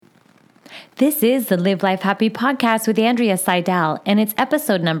This is the Live Life Happy podcast with Andrea Seidel, and it's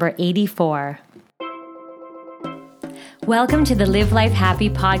episode number 84. Welcome to the Live Life Happy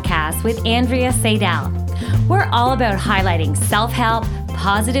podcast with Andrea Seidel. We're all about highlighting self-help,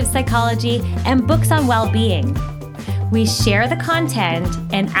 positive psychology, and books on well-being. We share the content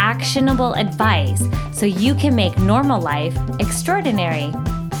and actionable advice so you can make normal life extraordinary.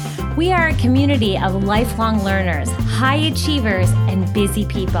 We are a community of lifelong learners, high achievers, and busy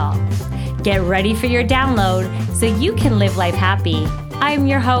people. Get ready for your download so you can live life happy. I'm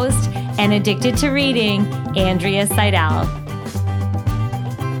your host and addicted to reading, Andrea Seidel.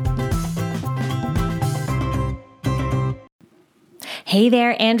 Hey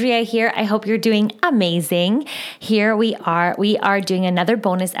there, Andrea here. I hope you're doing amazing. Here we are doing another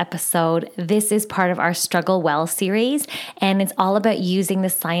bonus episode. This is part of our Struggle Well series, and it's all about using the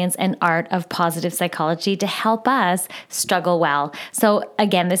science and art of positive psychology to help us struggle well. So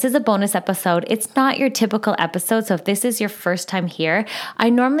again, this is a bonus episode. It's not your typical episode. So if this is your first time here, I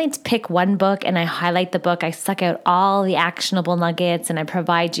normally pick one book and I highlight the book. I suck out all the actionable nuggets and I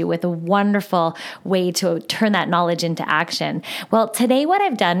provide you with a wonderful way to turn that knowledge into action. Well, today, what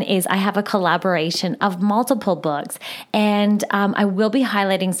I've done is I have a collaboration of multiple books, and I will be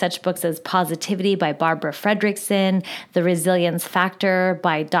highlighting such books as Positivity by Barbara Fredrickson, The Resilience Factor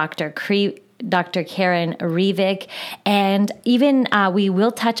by Dr. Karen Revick, and even we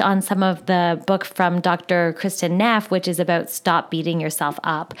will touch on some of the book from Dr. Kristin Neff, which is about stop beating yourself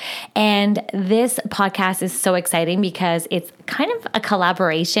up. And this podcast is so exciting because it's kind of a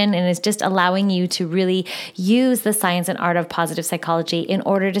collaboration and it's just allowing you to really use the science and art of positive psychology in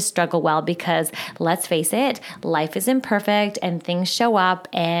order to struggle well, because let's face it, life is imperfect and things show up,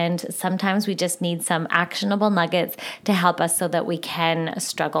 and sometimes we just need some actionable nuggets to help us so that we can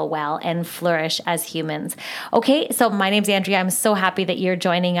struggle well and flourish as humans. Okay, so my name's Andrea. I'm so happy that you're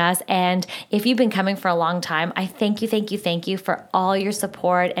joining us. And if you've been coming for a long time, I thank you for all your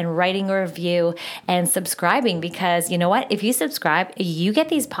support and writing a review and subscribing, because you know what? If you subscribe, you get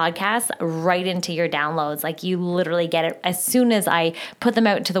these podcasts right into your downloads. Like, you literally get it as soon as I put them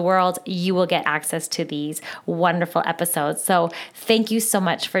out into the world, you will get access to these wonderful episodes. So thank you so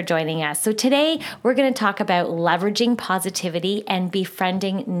much for joining us. So today we're going to talk about leveraging positivity and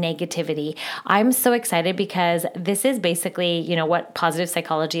befriending negativity. I'm so excited because this is basically, what positive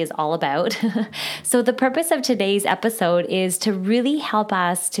psychology is all about. So the purpose of today's episode is to really help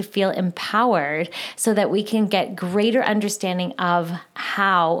us to feel empowered so that we can get greater understanding of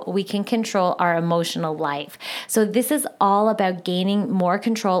how we can control our emotional life. So this is all about gaining more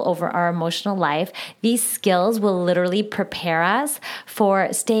control over our emotional life. These skills will literally prepare us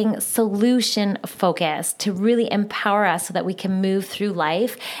for staying solution focused, to really empower us so that we can move through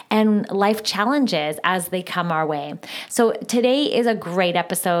life and life challenges as they come our way. So today is a great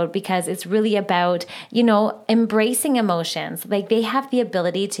episode because it's really about, embracing emotions. Like, we have the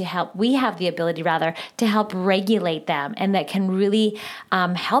ability to help regulate them, and that can really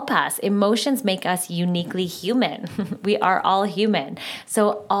help us. Emotions make us uniquely human. We are all human.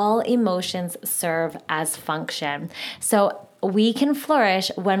 So all emotions serve as function. So we can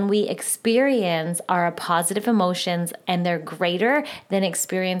flourish when we experience our positive emotions, and they're greater than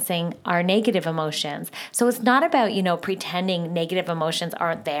experiencing our negative emotions. So it's not about, pretending negative emotions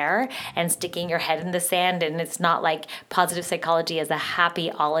aren't there and sticking your head in the sand. And it's not like positive psychology is a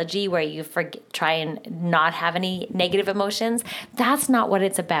happyology where you try and not have any negative emotions. That's not what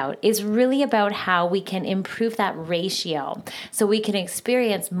it's about. It's really about how we can improve that ratio so we can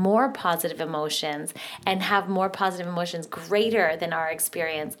experience more positive emotions and have more positive emotions greater than our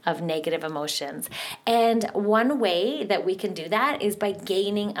experience of negative emotions. And one way that we can do that is by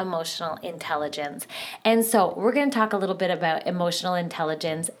gaining emotional intelligence. And so we're going to talk a little bit about emotional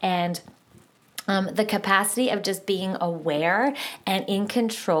intelligence and the capacity of just being aware and in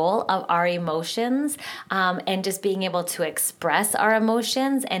control of our emotions, and just being able to express our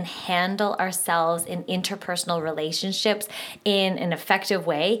emotions and handle ourselves in interpersonal relationships in an effective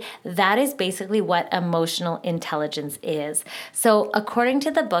way. That is basically what emotional intelligence is. So according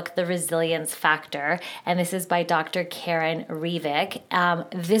to the book, The Resilience Factor, and this is by Dr. Karen Revick,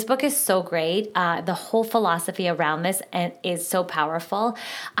 this book is so great. The whole philosophy around this is so powerful.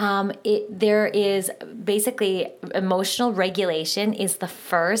 There is basically emotional regulation is the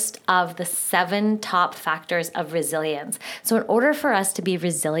first of the 7 top factors of resilience. So in order for us to be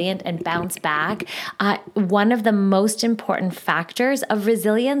resilient and bounce back, one of the most important factors of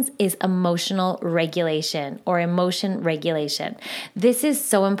resilience is emotional regulation or emotion regulation. This is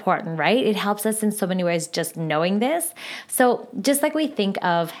so important, right? It helps us in so many ways just knowing this. So just like we think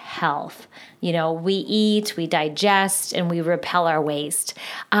of health, we eat, we digest, and we repel our waste.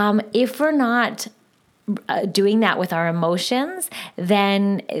 If we're not doing that with our emotions,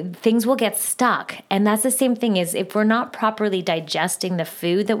 then things will get stuck. And that's the same thing is if we're not properly digesting the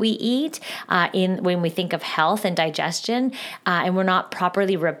food that we eat when we think of health and digestion, and we're not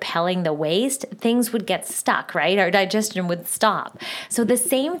properly repelling the waste, things would get stuck, right? Our digestion would stop. So the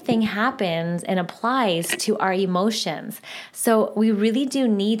same thing happens and applies to our emotions. So we really do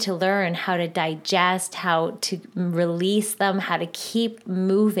need to learn how to digest, how to release them, how to keep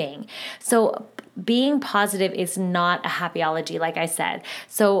moving. So being positive is not a happyology, like I said.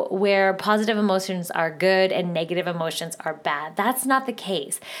 So where positive emotions are good and negative emotions are bad, that's not the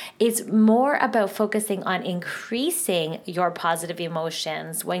case. It's more about focusing on increasing your positive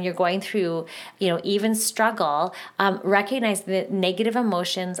emotions when you're going through, even struggle. Recognize that negative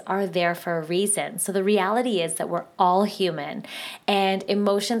emotions are there for a reason. So the reality is that we're all human and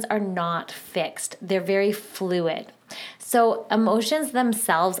emotions are not fixed. They're very fluid. So emotions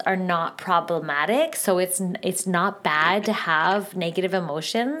themselves are not problematic. So it's not bad to have negative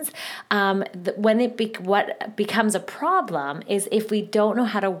emotions. What becomes a problem is if we don't know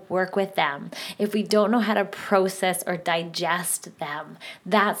how to work with them, if we don't know how to process or digest them,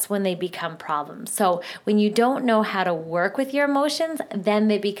 that's when they become problems. So when you don't know how to work with your emotions, then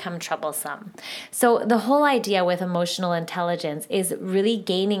they become troublesome. So the whole idea with emotional intelligence is really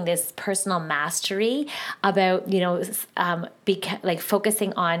gaining this personal mastery about,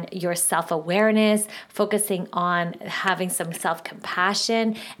 focusing on your self-awareness, focusing on having some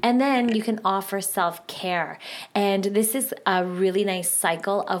self-compassion, and then you can offer self-care. And this is a really nice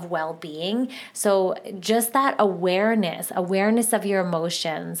cycle of well-being. So just that awareness of your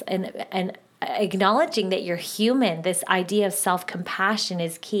emotions and acknowledging that you're human, this idea of self-compassion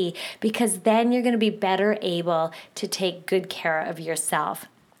is key, because then you're going to be better able to take good care of yourself.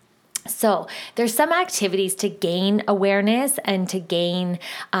 So there's some activities to gain awareness and to gain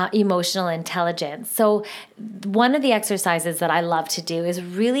emotional intelligence. So one of the exercises that I love to do is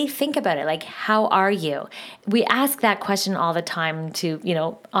really think about it. Like, how are you? We ask that question all the time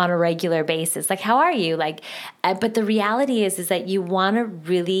on a regular basis. Like, how are you? But the reality is that you want to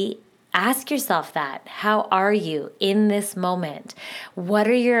really ask yourself that. How are you in this moment? What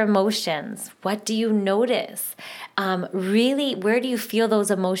are your emotions? What do you notice? Really, where do you feel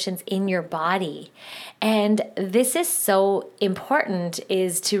those emotions in your body? And this is so important,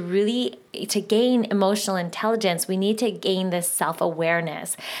 is to gain emotional intelligence, we need to gain this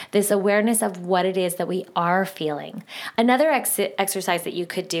self-awareness, this awareness of what it is that we are feeling. Another exercise that you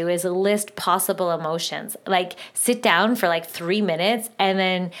could do is list possible emotions. Like, sit down for 3 minutes and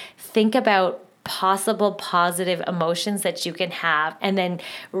then think about possible positive emotions that you can have, and then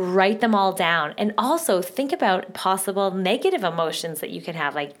write them all down. And also think about possible negative emotions that you can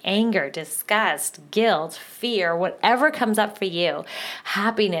have, like anger, disgust, guilt, fear, whatever comes up for you,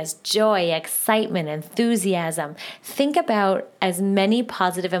 happiness, joy, excitement, enthusiasm. Think about as many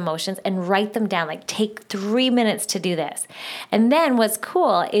positive emotions and write them down. Take 3 minutes to do this. And then what's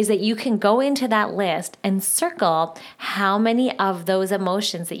cool is that you can go into that list and circle how many of those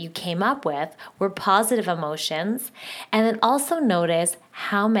emotions that you came up with were positive emotions, and then also notice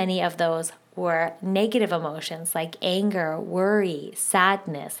how many of those were negative emotions like anger, worry,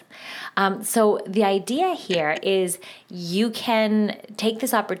 sadness. So the idea here is you can take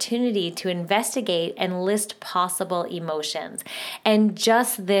this opportunity to investigate and list possible emotions, and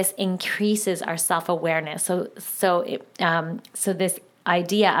just this increases our self-awareness. So this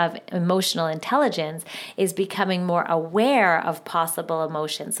idea of emotional intelligence is becoming more aware of possible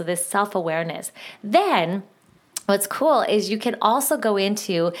emotions. So this self-awareness. Then what's cool is you can also go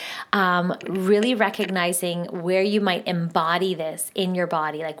into really recognizing where you might embody this in your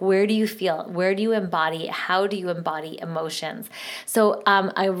body. Like, where do you feel? Where do you embody? How do you embody emotions? So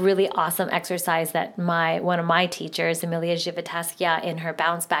a really awesome exercise that one of my teachers, Emilia Zhivotaskia, in her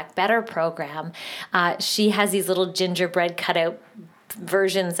Bounce Back Better program, she has these little gingerbread cutout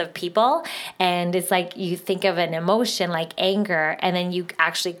versions of people, and it's like you think of an emotion like anger, and then you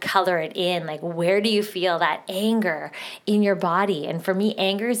actually color it in, like, where do you feel that anger in your body? And for me,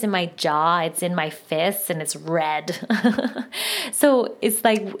 anger is in my jaw, it's in my fists, and it's red. So it's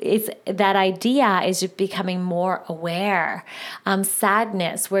that idea is just becoming more aware.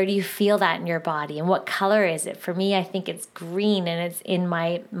 Sadness, where do you feel that in your body, and what color is it? For me, I think it's green, and it's in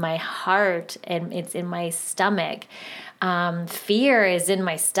my heart, and it's in my stomach. Fear is in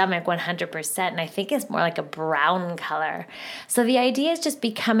my stomach 100%, and I think it's more like a brown color. So the idea is just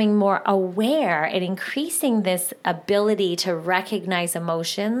becoming more aware and increasing this ability to recognize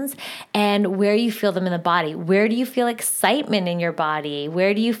emotions and where you feel them in the body. Where do you feel excitement in your body?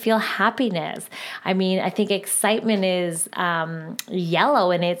 Where do you feel happiness? I mean, I think excitement is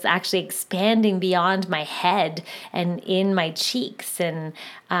yellow, and it's actually expanding beyond my head and in my cheeks and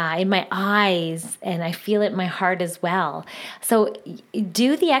in my eyes, and I feel it in my heart as well. So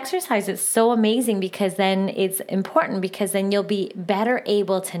do the exercise. It's so amazing, because then it's important, because then you'll be better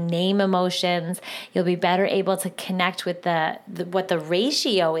able to name emotions. You'll be better able to connect with what the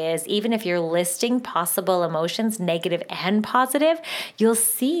ratio is. Even if you're listing possible emotions, negative and positive, you'll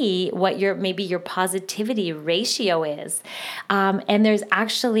see what maybe your positivity ratio is. And there's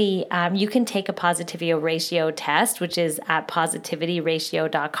actually, you can take a positivity ratio test, which is at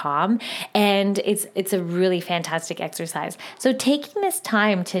positivityratio.com. And it's a really fantastic exercise. So taking this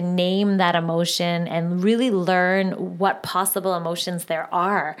time to name that emotion and really learn what possible emotions there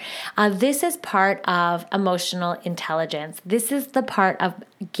are, this is part of emotional intelligence. This is the part of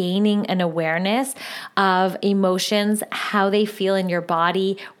gaining an awareness of emotions, how they feel in your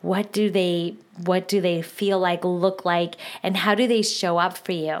body, what do they feel like, look like, and how do they show up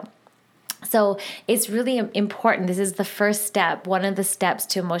for you. So it's really important. This is the first step, one of the steps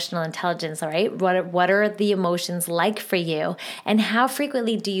to emotional intelligence, all right? What are the emotions like for you, and how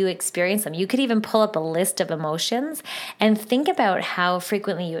frequently do you experience them? You could even pull up a list of emotions and think about how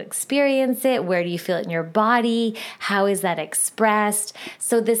frequently you experience it. Where do you feel it in your body? How is that expressed?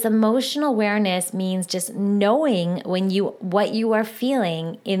 So this emotional awareness means just knowing what you are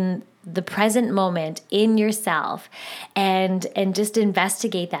feeling in the present moment in yourself, and just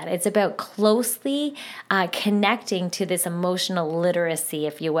investigate that. It's about closely connecting to this emotional literacy,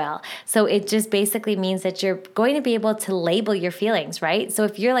 if you will. So it just basically means that you're going to be able to label your feelings, right? So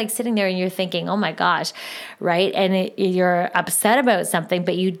if you're like sitting there and you're thinking, oh my gosh, right? And you're upset about something,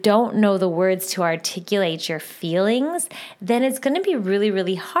 but you don't know the words to articulate your feelings, then it's going to be really,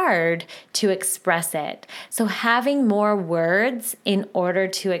 really hard to express it. So having more words in order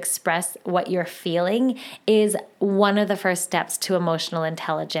to express what you're feeling is one of the first steps to emotional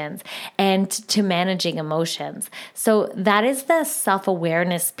intelligence and to managing emotions. So that is the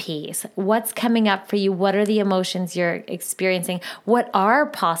self-awareness piece. What's coming up for you? What are the emotions you're experiencing? What are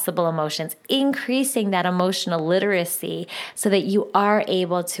possible emotions? Increasing that emotional literacy so that you are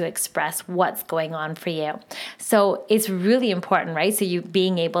able to express what's going on for you. So it's really important, right? So you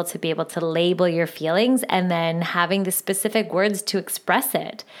being able to label your feelings and then having the specific words to express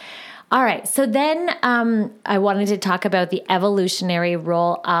it. All right, so then I wanted to talk about the evolutionary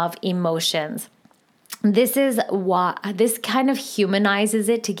role of emotions. This kind of humanizes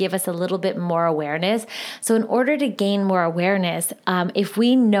it to give us a little bit more awareness. So in order to gain more awareness, if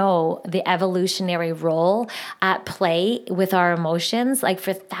we know the evolutionary role at play with our emotions, like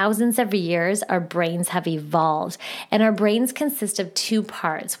for thousands of years, our brains have evolved, and our brains consist of two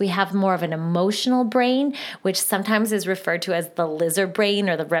parts. We have more of an emotional brain, which sometimes is referred to as the lizard brain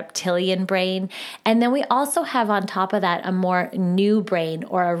or the reptilian brain. And then we also have on top of that a more new brain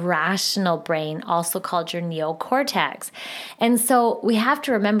or a rational brain, also called your neocortex. And so we have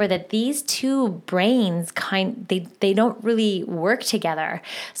to remember that these two brains they don't really work together.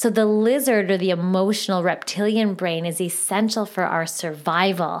 So the lizard or the emotional reptilian brain is essential for our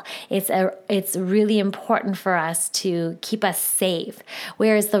survival. It's really important for us to keep us safe.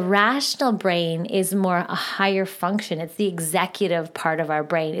 Whereas the rational brain is more a higher function. It's the executive part of our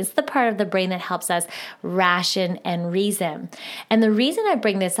brain. It's the part of the brain that helps us ration and reason. And the reason I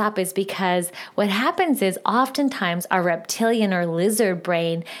bring this up is because what happens is oftentimes our reptilian or lizard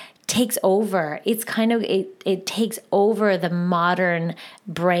brain takes over. It takes over the modern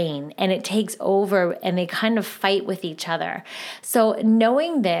brain, and it takes over, and they kind of fight with each other. So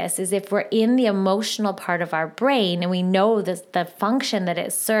knowing this is, if we're in the emotional part of our brain and we know the function that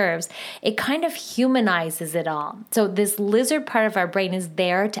it serves, it kind of humanizes it all. So this lizard part of our brain is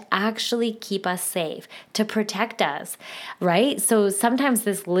there to actually keep us safe, to protect us, right? So sometimes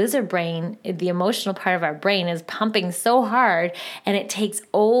this lizard brain, the emotional part of our brain, is pumping so hard, and it takes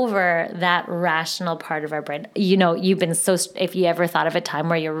over that rational part of our brain. You know, if you ever thought of a time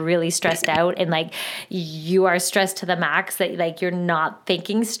where you're really stressed out and like you are stressed to the max that like you're not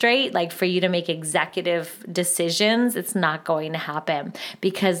thinking straight, like for you to make executive decisions, it's not going to happen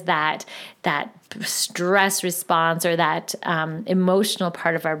because that stress response or that emotional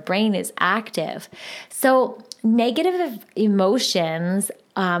part of our brain is active. So negative emotions,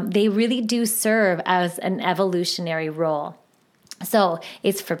 they really do serve as an evolutionary role. So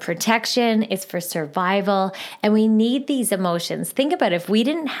it's for protection, it's for survival, and we need these emotions. Think about it. If we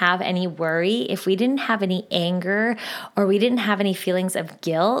didn't have any worry, if we didn't have any anger, or we didn't have any feelings of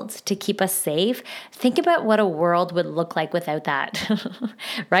guilt to keep us safe, think about what a world would look like without that,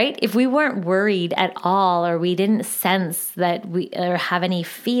 right? If we weren't worried at all, or we didn't sense that or have any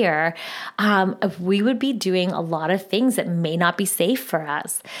fear, we would be doing a lot of things that may not be safe for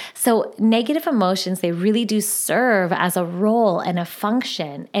us. So negative emotions, they really do serve as a role and a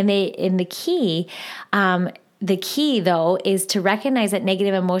function. And the key though is to recognize that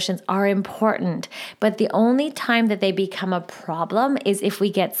negative emotions are important, but the only time that they become a problem is if we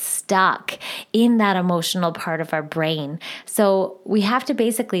get stuck in that emotional part of our brain. So we have to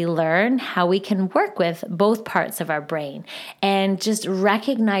basically learn how we can work with both parts of our brain, and just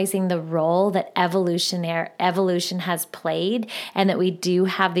recognizing the role that evolution has played, and that we do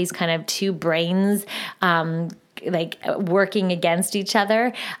have these kind of two brains like working against each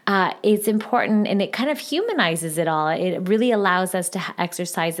other. It's important, and it kind of humanizes it all. It really allows us to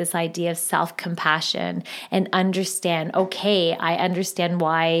exercise this idea of self-compassion and understand, okay, I understand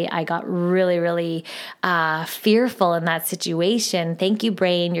why I got really, really fearful in that situation. Thank you,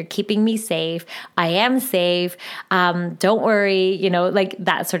 brain. You're keeping me safe. I am safe. Don't worry, like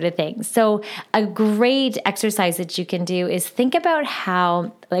that sort of thing. So a great exercise that you can do is think about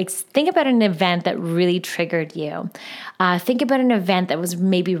an event that really triggered you. Think about an event that was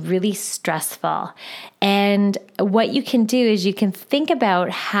maybe really stressful. And what you can do is you can think about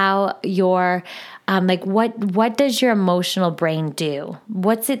how your, what does your emotional brain do?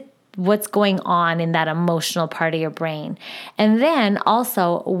 What's going on in that emotional part of your brain? And then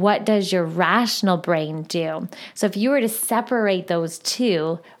also, what does your rational brain do? So if you were to separate those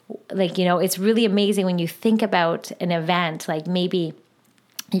two, it's really amazing when you think about an event, like maybe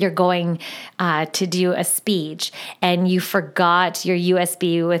you're going to do a speech and you forgot your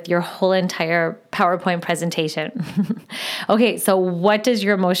USB with your whole entire PowerPoint presentation. Okay, so what does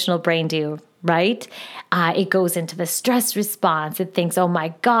your emotional brain do? Right? It goes into the stress response. It thinks, oh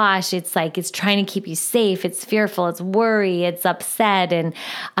my gosh, it's trying to keep you safe. It's fearful. It's worry. It's upset. And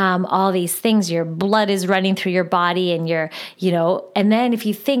all these things, your blood is running through your body, and and then if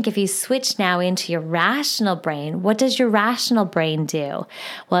you switch now into your rational brain, what does your rational brain do?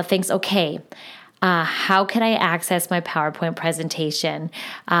 Well, it thinks, okay, how can I access my PowerPoint presentation?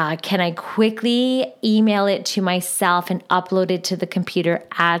 Can I quickly email it to myself and upload it to the computer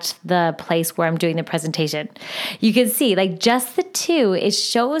at the place where I'm doing the presentation? You can see, just the two, it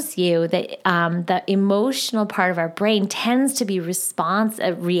shows you that the emotional part of our brain tends to be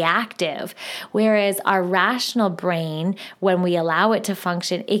reactive, whereas our rational brain, when we allow it to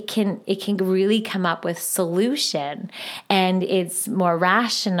function, it can really come up with solution, and it's more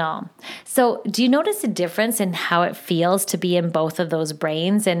rational. So do you notice a difference in how it feels to be in both of those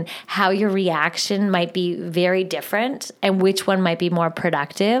brains, and how your reaction might be very different, and which one might be more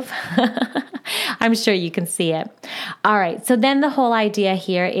productive? I'm sure you can see it. All right. So then the whole idea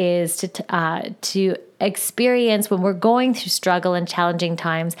here is to experience, when we're going through struggle and challenging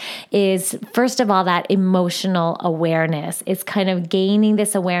times, is first of all that emotional awareness. It's kind of gaining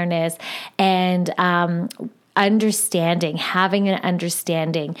this awareness and having an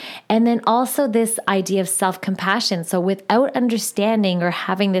understanding. And then also this idea of self-compassion. So without understanding or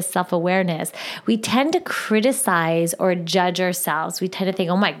having this self-awareness, we tend to criticize or judge ourselves. We tend to think,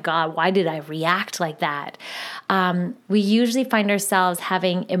 oh my God, why did I react like that? We usually find ourselves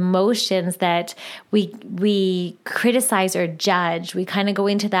having emotions that we criticize or judge. We kind of go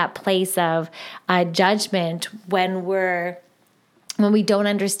into that place of judgment when we don't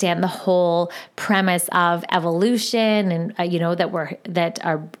understand the whole premise of evolution, and that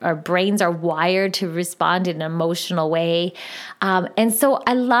our brains are wired to respond in an emotional way. And so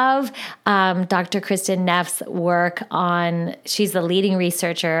I love Dr. Kristin Neff's work she's the leading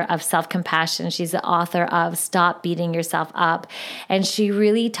researcher of self-compassion. She's the author of Stop Beating Yourself Up. And she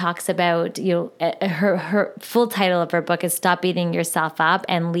really talks about, her full title of her book is Stop Beating Yourself Up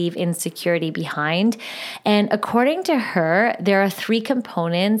and Leave Insecurity Behind. And according to her, there are three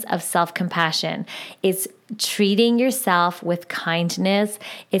components of self-compassion. It's treating yourself with kindness.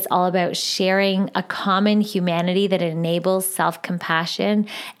 It's all about sharing a common humanity that enables self-compassion.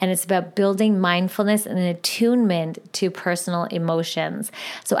 And it's about building mindfulness and an attunement to personal emotions.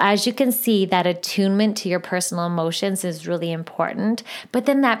 So as you can see, that attunement to your personal emotions is really important. But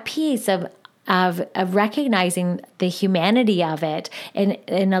then that piece of of recognizing the humanity of it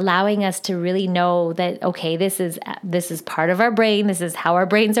and allowing us to really know that, okay, this is part of our brain. This is how our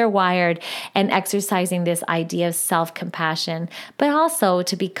brains are wired, and exercising this idea of self-compassion, but also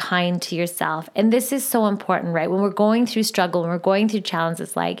to be kind to yourself. And this is so important, right? When we're going through struggle, when we're going through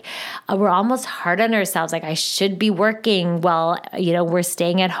challenges, like we're almost hard on ourselves. Like, I should be working while, we're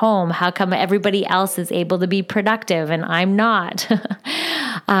staying at home. How come everybody else is able to be productive and I'm not?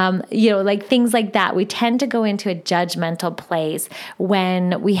 Like things like that. We tend to go into a judgmental place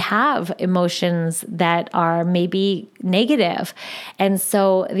when we have emotions that are maybe negative. And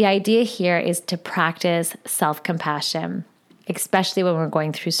so the idea here is to practice self-compassion, especially when we're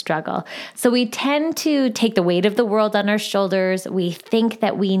going through struggle. So we tend to take the weight of the world on our shoulders. We think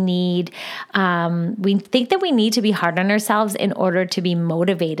that we need to be hard on ourselves in order to be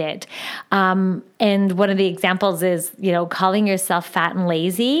motivated. And one of the examples is, calling yourself fat and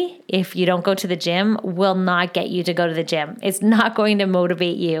lazy if you don't go to the gym will not get you to go to the gym. It's not going to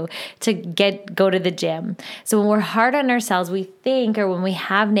motivate you to go to the gym. So when we're hard on ourselves, we think, or when we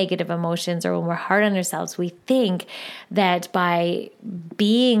have negative emotions, or when we're hard on ourselves, we think that by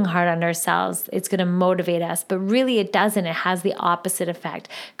being hard on ourselves, it's going to motivate us. But really it doesn't. It has the opposite effect.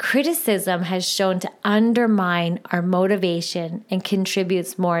 Criticism has shown to undermine our motivation and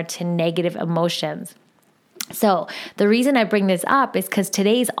contributes more to negative emotions. So the reason I bring this up is because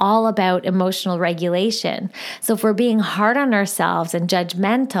today's all about emotional regulation. So if we're being hard on ourselves and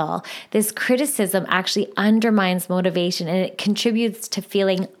judgmental, this criticism actually undermines motivation and it contributes to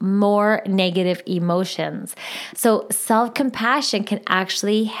feeling more negative emotions. So self-compassion can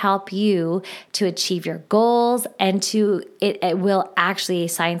actually help you to achieve your goals, and it will actually,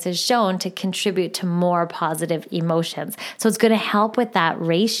 science has shown, to contribute to more positive emotions. So it's going to help with that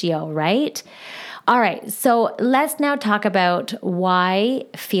ratio, right? All right, so let's now talk about why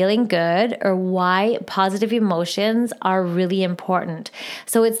feeling good, or why positive emotions are really important.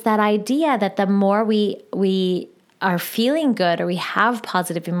 So it's that idea that the more we are feeling good, or we have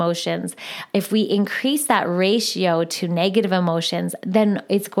positive emotions, if we increase that ratio to negative emotions, then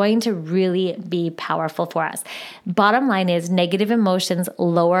it's going to really be powerful for us. Bottom line is, negative emotions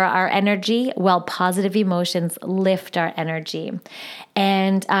lower our energy, while positive emotions lift our energy.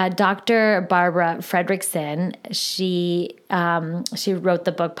 And Dr. Barbara Fredrickson, she wrote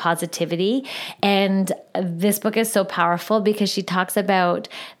the book Positivity. And this book is so powerful because she talks about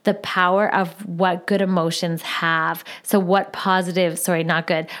the power of what good emotions have. So what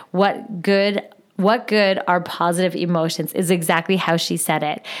good are positive emotions is exactly how she said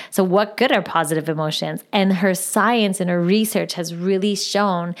it. So what good are positive emotions? And her science and her research has really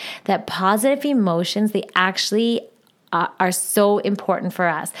shown that positive emotions, they actually are so important for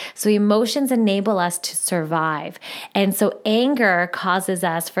us. So emotions enable us to survive. And so anger causes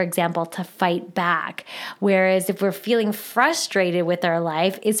us, for example, to fight back. Whereas if we're feeling frustrated with our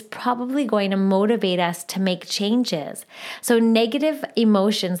life, it's probably going to motivate us to make changes. So negative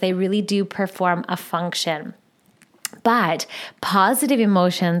emotions, they really do perform a function. But positive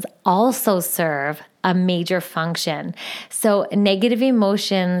emotions also serve a major function. So negative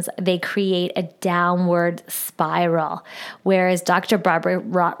emotions, they create a downward spiral. Whereas Dr. Barbara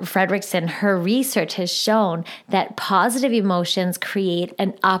Fredrickson, her research has shown that positive emotions create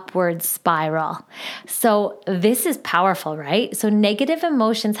an upward spiral. So this is powerful, right? So negative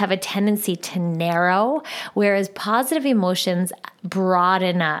emotions have a tendency to narrow, whereas positive emotions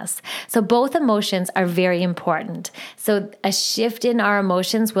broaden us. So both emotions are very important. So a shift in our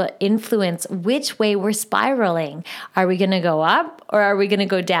emotions will influence which way we're spiraling. Are we going to go up, or are we going to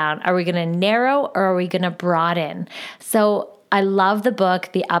go down? Are we going to narrow, or are we going to broaden? So I love the book,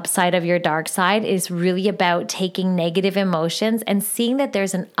 The Upside of Your Dark Side, is really about taking negative emotions and seeing that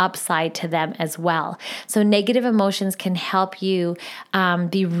there's an upside to them as well. So negative emotions can help you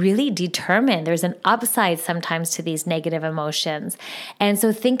be really determined. There's an upside sometimes to these negative emotions. And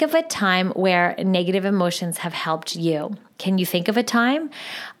so think of a time where negative emotions have helped you. Can you think of a time?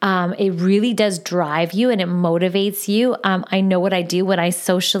 It really does drive you and it motivates you. I know what I do when I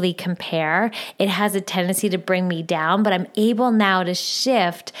socially compare. It has a tendency to bring me down, but I'm able now to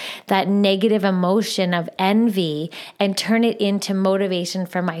shift that negative emotion of envy and turn it into motivation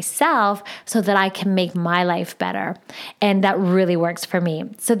for myself so that I can make my life better. And that really works for me.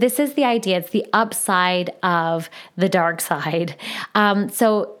 So this is the idea. It's the upside of the dark side.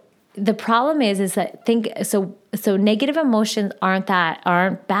 So the problem is that So negative emotions aren't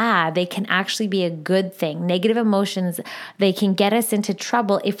bad. They can actually be a good thing. Negative emotions, they can get us into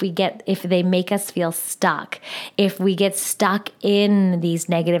trouble if they make us feel stuck. If we get stuck in these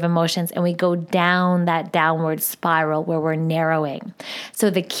negative emotions and we go down that downward spiral where we're narrowing. So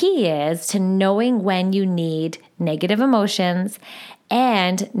the key is to knowing when you need negative emotions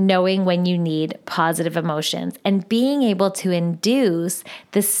and knowing when you need positive emotions and being able to induce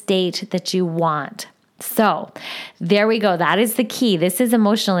the state that you want. So there we go. That is the key. This is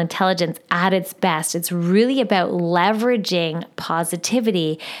emotional intelligence at its best. It's really about leveraging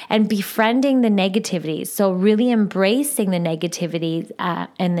positivity and befriending the negativity. So really embracing the negativity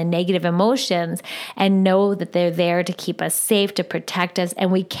and the negative emotions and know that they're there to keep us safe, to protect us,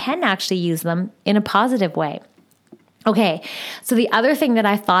 and we can actually use them in a positive way. Okay, so the other thing that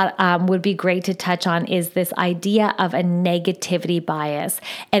I thought would be great to touch on is this idea of a negativity bias.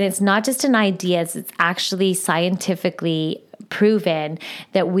 And it's not just an idea, it's actually scientifically proven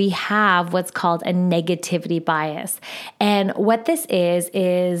that we have what's called a negativity bias. And what this is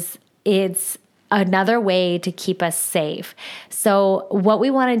it's another way to keep us safe. So what we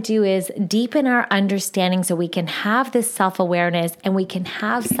want to do is deepen our understanding so we can have this self-awareness and we can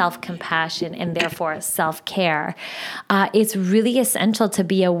have self-compassion and therefore self-care. It's really essential to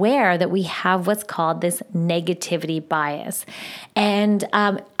be aware that we have what's called this negativity bias. And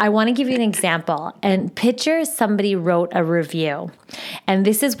I want to give you an example. And picture somebody wrote a review. And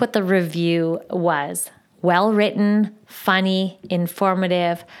this is what the review was. Well-written, funny,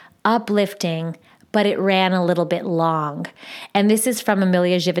 informative, uplifting, but it ran a little bit long. And this is from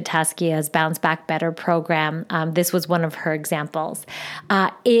Amelia Zhivotaskia's Bounce Back Better program. This was one of her examples.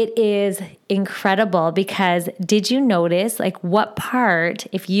 It is incredible because did you notice, what part,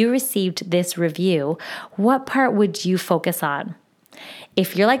 if you received this review, what part would you focus on?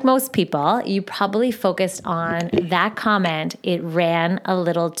 If you're like most people, you probably focused on that comment, it ran a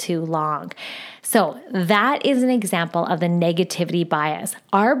little too long. So that is an example of the negativity bias.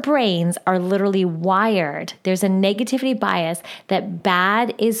 Our brains are literally wired. There's a negativity bias that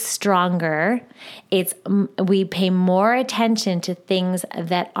bad is stronger. We pay more attention to things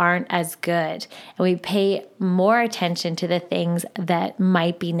that aren't as good. And we pay more attention to the things that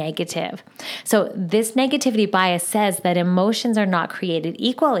might be negative. So this negativity bias says that emotions are not created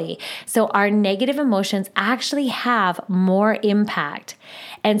equally. So our negative emotions actually have more impact.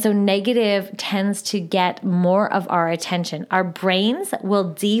 And so negative tends to get more of our attention. Our brains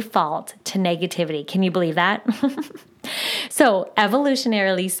will default to negativity. Can you believe that? So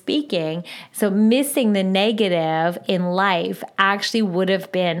evolutionarily speaking, missing the negative in life actually would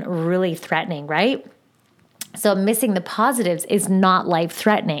have been really threatening, right? So missing the positives is not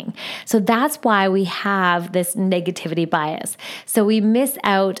life-threatening. So that's why we have this negativity bias. So we miss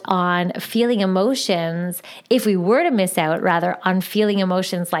out on feeling emotions. If we were to miss out, rather, on feeling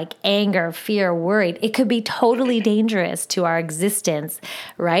emotions like anger, fear, worried, it could be totally dangerous to our existence,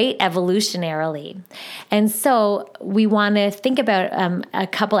 right? Evolutionarily. And so we want to think about a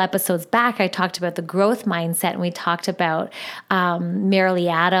couple episodes back, I talked about the growth mindset, and we talked about Marilee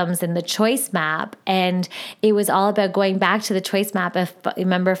Adams and the choice map. And it was all about going back to the choice map, if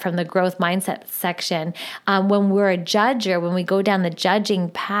remember from the growth mindset section. When we're a judger, when we go down the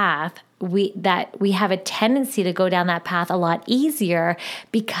judging path, we have a tendency to go down that path a lot easier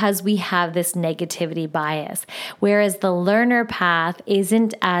because we have this negativity bias, whereas the learner path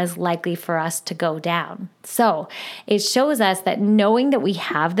isn't as likely for us to go down. So it shows us that knowing that we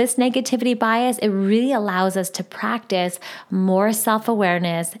have this negativity bias, it really allows us to practice more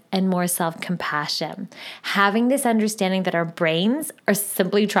self-awareness and more self-compassion. Having this understanding that our brains are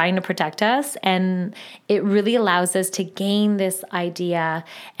simply trying to protect us, and it really allows us to gain this idea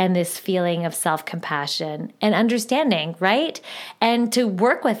and this feeling of self-compassion and understanding, right? And to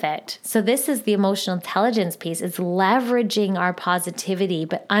work with it. So this is the emotional intelligence piece. It's leveraging our positivity,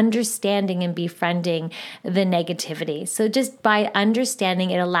 but understanding and befriending the negativity. So just by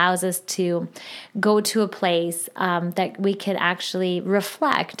understanding, it allows us to go to a place that we can actually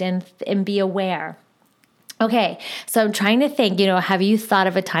reflect and be aware. Okay, so I'm trying to think, have you thought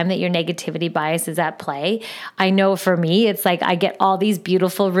of a time that your negativity bias is at play? I know for me, it's like I get all these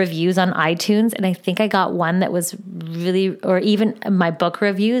beautiful reviews on iTunes, and I think I got one that was really, or even my book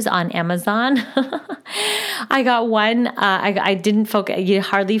reviews on Amazon. I got one, I didn't focus, you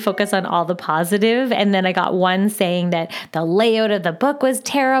hardly focus on all the positive. And then I got one saying that the layout of the book was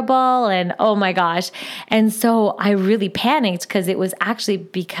terrible and oh my gosh. And so I really panicked because it was actually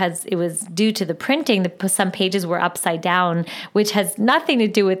because it was due to the printing. Some pages were upside down, which has nothing to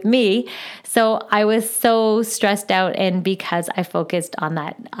do with me. So I was so stressed out. And because I focused on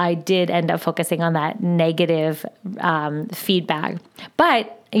that, I did end up focusing on that negative feedback.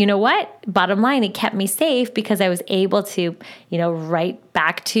 But you know what? Bottom line, it kept me safe because I was able to, write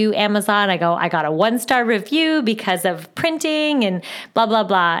back to Amazon. I got a 1-star review because of printing and blah, blah,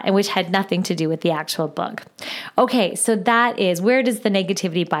 blah, and which had nothing to do with the actual book. Okay, so that is, where does the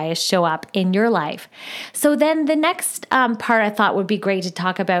negativity bias show up in your life? So then the next part I thought would be great to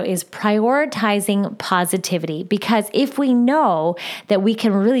talk about is prioritizing positivity. Because if we know that we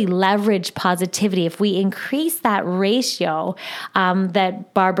can really leverage positivity, if we increase that ratio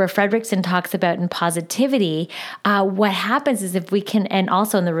that Barbara Fredrickson talks about in positivity, what happens is if we can, and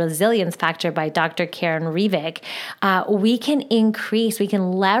also in the resilience factor by Dr. Karen Revick, we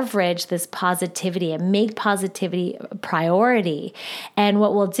can leverage this positivity and make positivity a priority. And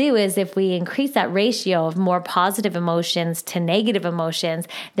what we'll do is if we increase that ratio of more positive emotions to negative emotions,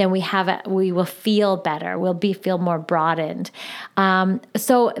 then we will feel better. We'll feel more broadened.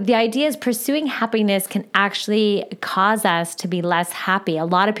 So the idea is pursuing happiness can actually cause us to be less happy. A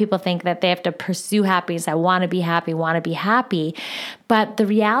lot of people think that they have to pursue happiness. I want to be happy. But the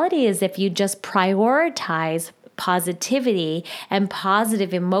reality is if you just prioritize positivity and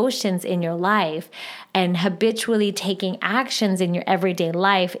positive emotions in your life and habitually taking actions in your everyday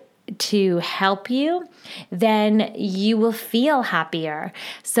life to help you, then you will feel happier.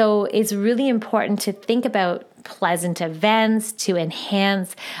 So it's really important to think about pleasant events to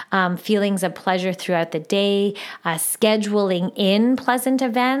enhance feelings of pleasure throughout the day, scheduling in pleasant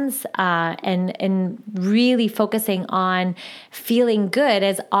events, and really focusing on feeling good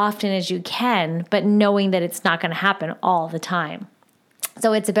as often as you can, but knowing that it's not going to happen all the time.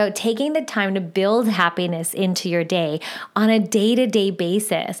 So it's about taking the time to build happiness into your day on a day-to-day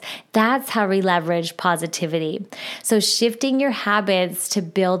basis. That's how we leverage positivity. So shifting your habits to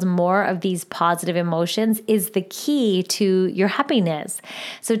build more of these positive emotions is the key to your happiness.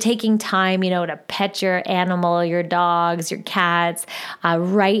 So taking time, to pet your animal, your dogs, your cats,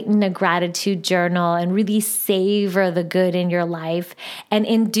 write in a gratitude journal and really savor the good in your life and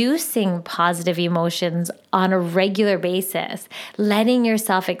inducing positive emotions on a regular basis, letting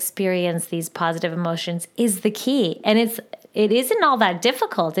yourself experience these positive emotions is the key. And it isn't all that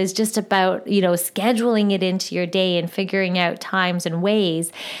difficult. It's just about, scheduling it into your day and figuring out times and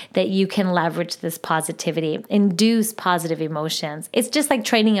ways that you can leverage this positivity, induce positive emotions. It's just like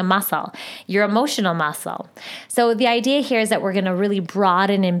training a muscle, your emotional muscle. So the idea here is that we're going to really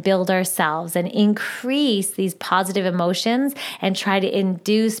broaden and build ourselves and increase these positive emotions and try to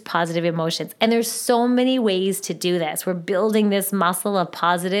induce positive emotions. And there's so many ways to do this. We're building this muscle of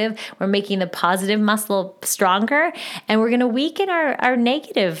positive. We're making the positive muscle stronger, and we're going to weaken our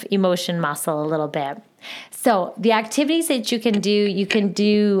negative emotion muscle a little bit. So the activities that you can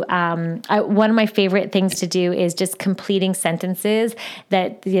do, one of my favorite things to do is just completing sentences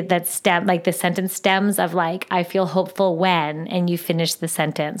that stem, like the sentence stems of like, I feel hopeful when, and you finish the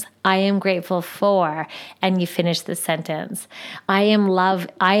sentence. I am grateful for, and you finish the sentence. I am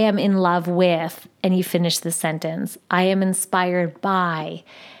in love with, and you finish the sentence. I am inspired by.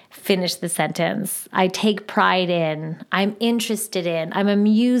 Finish the sentence. I take pride in, I'm interested in, I'm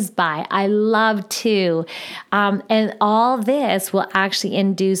amused by, I love to. And all this will actually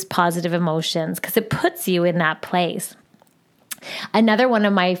induce positive emotions because it puts you in that place. Another one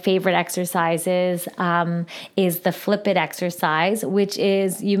of my favorite exercises is the flip it exercise, which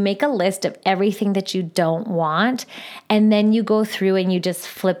is you make a list of everything that you don't want, and then you go through and you just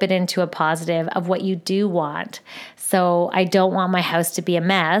flip it into a positive of what you do want. So I don't want my house to be a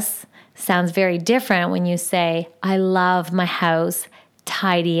mess. Sounds very different when you say, I love my house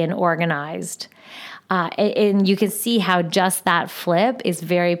tidy and organized. And you can see how just that flip is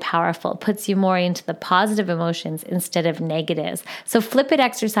very powerful. It puts you more into the positive emotions instead of negatives. So flip it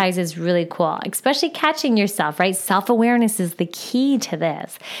exercise is really cool, especially catching yourself, right? Self-awareness is the key to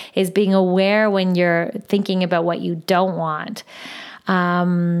this, is being aware when you're thinking about what you don't want.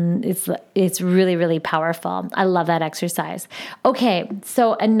 It's really, really powerful. I love that exercise. Okay,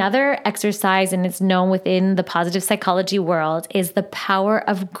 so another exercise, and it's known within the positive psychology world, is the power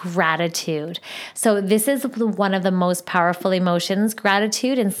of gratitude. So this is one of the most powerful emotions,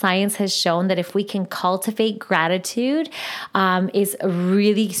 gratitude, and science has shown that if we can cultivate gratitude, is a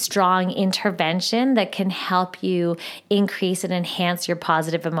really strong intervention that can help you increase and enhance your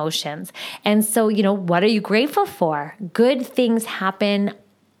positive emotions. And so, what are you grateful for? Good things happen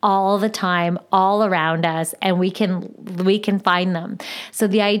all the time, all around us, and we can find them. So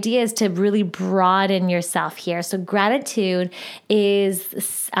the idea is to really broaden yourself here. So gratitude is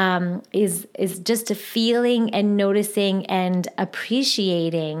just a feeling and noticing and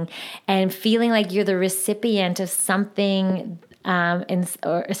appreciating and feeling like you're the recipient of something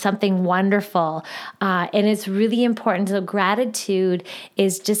or something wonderful. And it's really important. So gratitude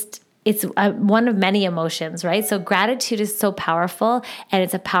is it's one of many emotions, right? So gratitude is so powerful, and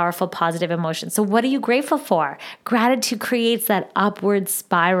it's a powerful positive emotion. So what are you grateful for? Gratitude creates that upward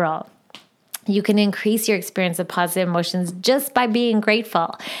spiral. You can increase your experience of positive emotions just by being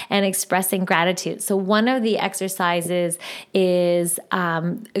grateful and expressing gratitude. So one of the exercises is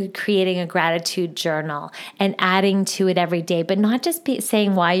creating a gratitude journal and adding to it every day, but not just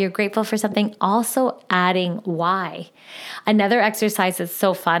saying why you're grateful for something, also adding why. Another exercise that's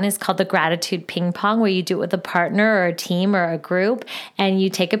so fun is called the gratitude ping pong, where you do it with a partner or a team or a group, and you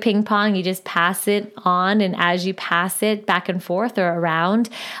take a ping pong, you just pass it on, and as you pass it back and forth or around,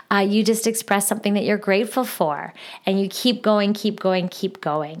 you just express something that you're grateful for, and you keep going, keep going, keep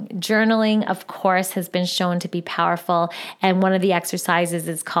going. Journaling, of course, has been shown to be powerful, and one of the exercises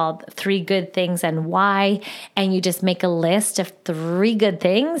is called 3 Good Things and Why, and you just make a list of 3 good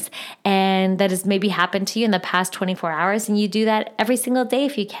things and that has maybe happened to you in the past 24 hours, and you do that every single day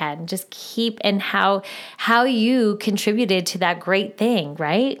if you can. Just keep and how you contributed to that great thing,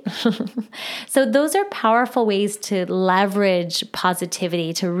 right? So those are powerful ways to leverage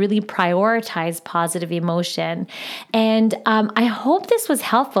positivity, to really prioritize positive emotion. And I hope this was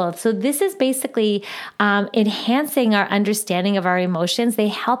helpful. So this is basically enhancing our understanding of our emotions. They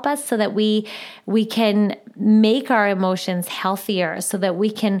help us so that we can make our emotions healthier, so that we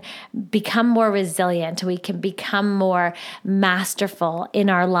can become more resilient, we can become more masterful in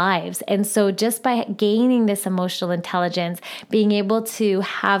our lives. And so just by gaining this emotional intelligence, being able to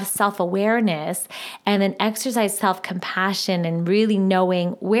have self-awareness and then exercise self-compassion and really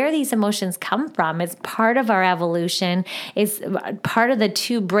knowing where these emotions come from is part of our evolution, is part of the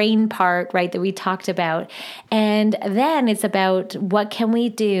 2 brain part, right, that we talked about. And then it's about what can we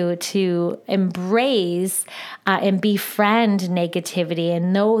do to embrace and befriend negativity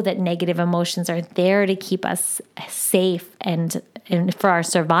and know that negative emotions are there to keep us safe and for our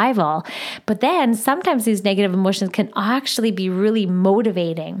survival. But then sometimes these negative emotions can actually be really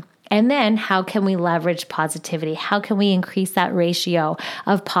motivating. And then how can we leverage positivity? How can we increase that ratio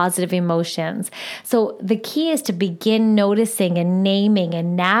of positive emotions? So the key is to begin noticing and naming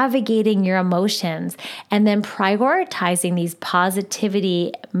and navigating your emotions, and then prioritizing these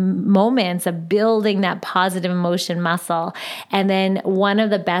positivity moments of building that positive emotion muscle. And then one of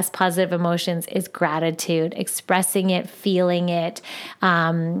the best positive emotions is gratitude, expressing it, feeling it,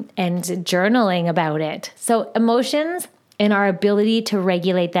 and journaling about it. So emotions and our ability to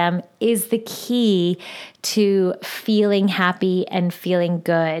regulate them is the key to feeling happy and feeling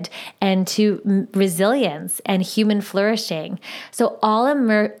good, and to resilience and human flourishing. So all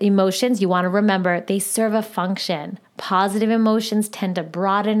emotions, you want to remember, they serve a function. Positive emotions tend to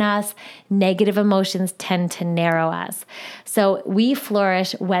broaden us. Negative emotions tend to narrow us. So we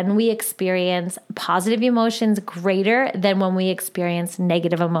flourish when we experience positive emotions greater than when we experience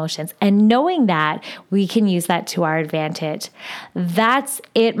negative emotions. And knowing that, we can use that to our advantage. That's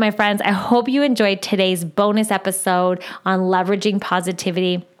it, my friends. I hope you enjoyed today's bonus episode on leveraging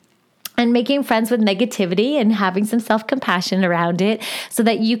positivity and making friends with negativity and having some self-compassion around it so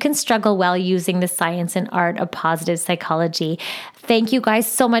that you can struggle well using the science and art of positive psychology. Thank you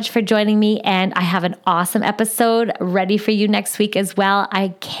guys so much for joining me, and I have an awesome episode ready for you next week as well.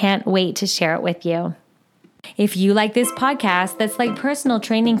 I can't wait to share it with you. If you like this podcast that's like personal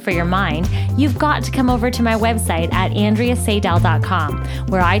training for your mind, you've got to come over to my website at AndreaSeidel.com,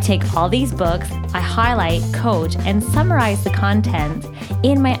 where I take all these books, I highlight, coach, and summarize the content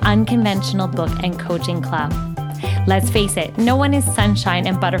in my unconventional book and coaching club. Let's face it, no one is sunshine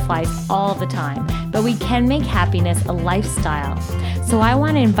and butterflies all the time, but we can make happiness a lifestyle. So I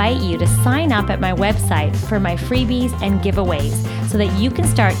want to invite you to sign up at my website for my freebies and giveaways so that you can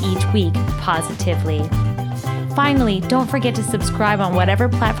start each week positively. Finally, don't forget to subscribe on whatever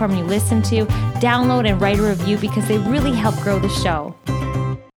platform you listen to, download and write a review because they really help grow the show.